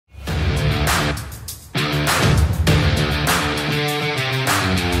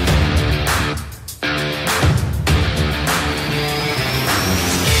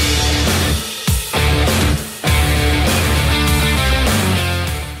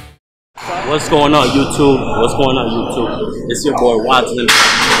What's going on, YouTube? What's going on, YouTube? It's your boy Watson. We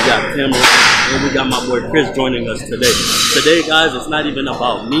got Cameron, and we got my boy Chris joining us today. Today, guys, it's not even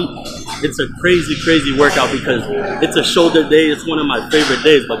about me. It's a crazy, crazy workout because it's a shoulder day. It's one of my favorite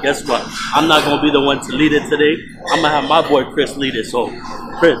days. But guess what? I'm not gonna be the one to lead it today. I'm gonna have my boy Chris lead it. So,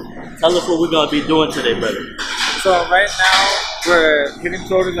 Chris, tell us what we're gonna be doing today, brother. So right now we're hitting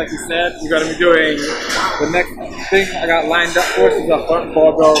shoulders, like you said. We're gonna be doing the next thing I got lined up for is a front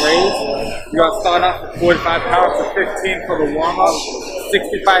barbell raise. We're gonna start off with 45 pounds to 15 for the warm up,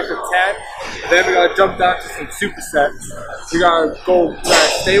 65 to 10. Then we're gonna jump down to some supersets. We're gonna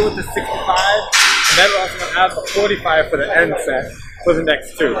stay with the 65, and then we're also gonna add the 45 for the end set for the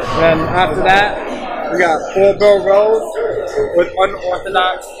next two. And then after that, we got barbell rows with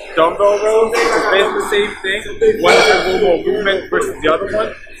unorthodox dumbbell rows, which is basically the same thing. One is a little more movement versus the other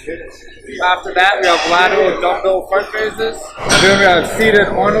one. After that, we have lateral dumbbell front raises. And then we have seated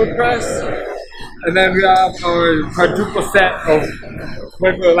Arnold Press. And then we have our quadruple set of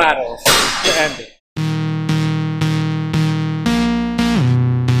regular laterals to end it.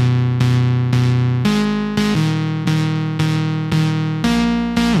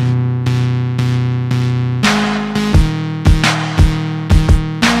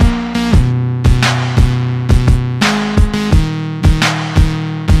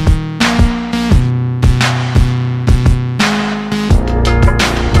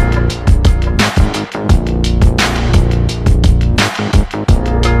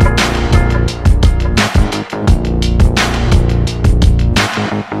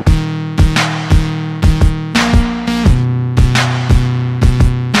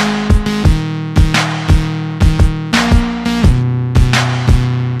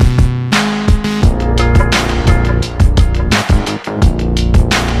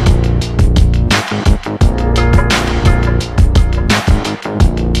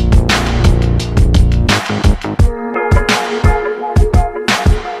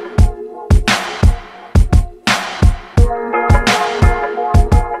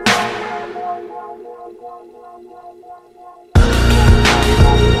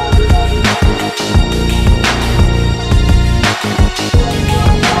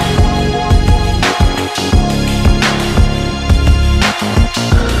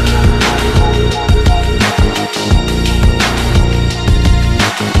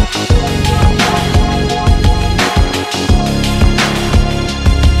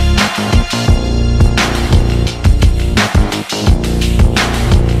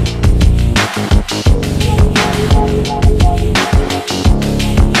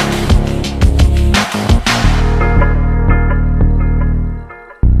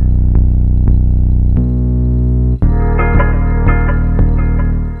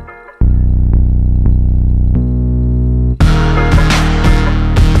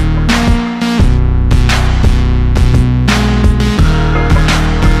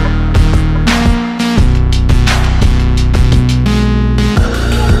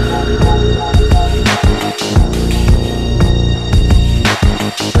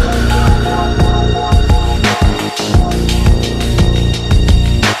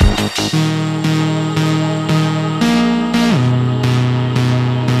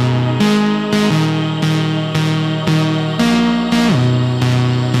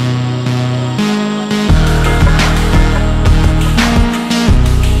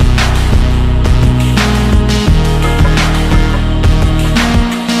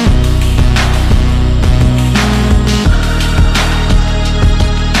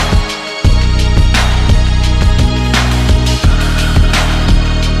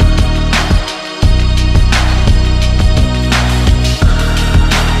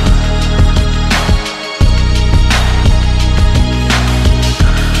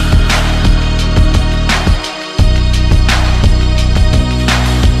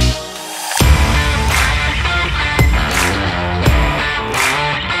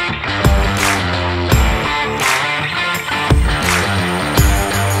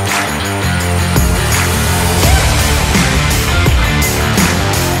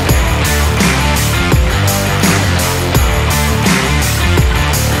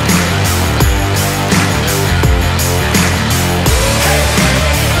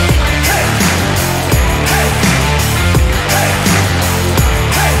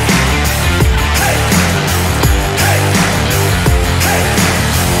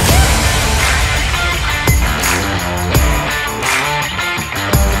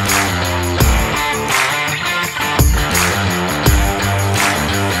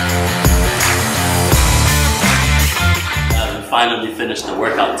 Finally finished the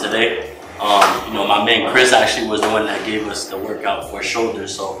workout today. You know, my man Chris actually was the one that gave us the workout for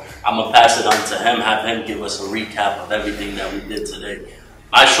shoulders, so I'm gonna pass it on to him, have him give us a recap of everything that we did today.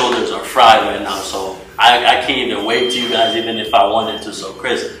 My shoulders are fried right now, so I can't even wait to you guys, even if I wanted to. So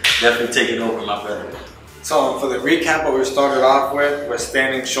Chris, definitely take it over, my brother. So for the recap, what we started off with was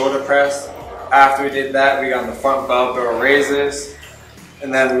standing shoulder press. After we did that, we got on the front barbell raises,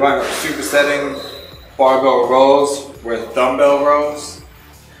 and then we went up supersetting barbell rows with dumbbell rows.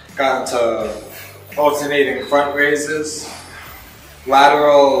 Got into alternating front raises,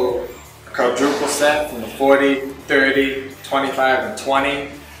 lateral quadruple set from the 40, 30, 25, and 20,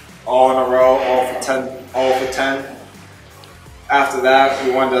 all in a row, all for 10, all for 10. After that,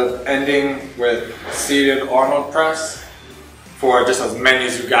 we wound up ending with seated Arnold Press for just as many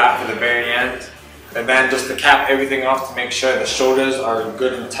as you got for the very end. And then just to cap everything off to make sure the shoulders are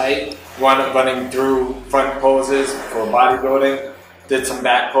good and tight, we wound up running through front poses for bodybuilding. Did some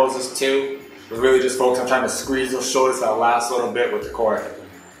back poses too. We really just focused on trying to squeeze those shoulders that last little bit with the core.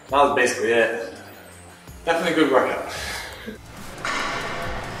 That was basically it. Definitely a good workout.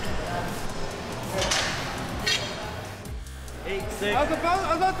 8, 6. I was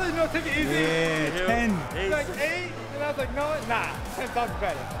about to, you know, take it easy. Yeah, 10. It's like 8, and I was like, no, nah, 10 sounds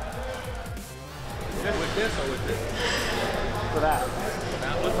better. With this or with this? For that.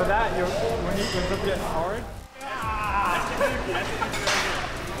 For that, when it's getting hard.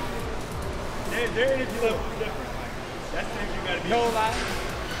 Their energy level is different. That's the thing you gotta be. No lie.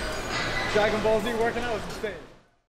 Dragon Ball Z working out was insane.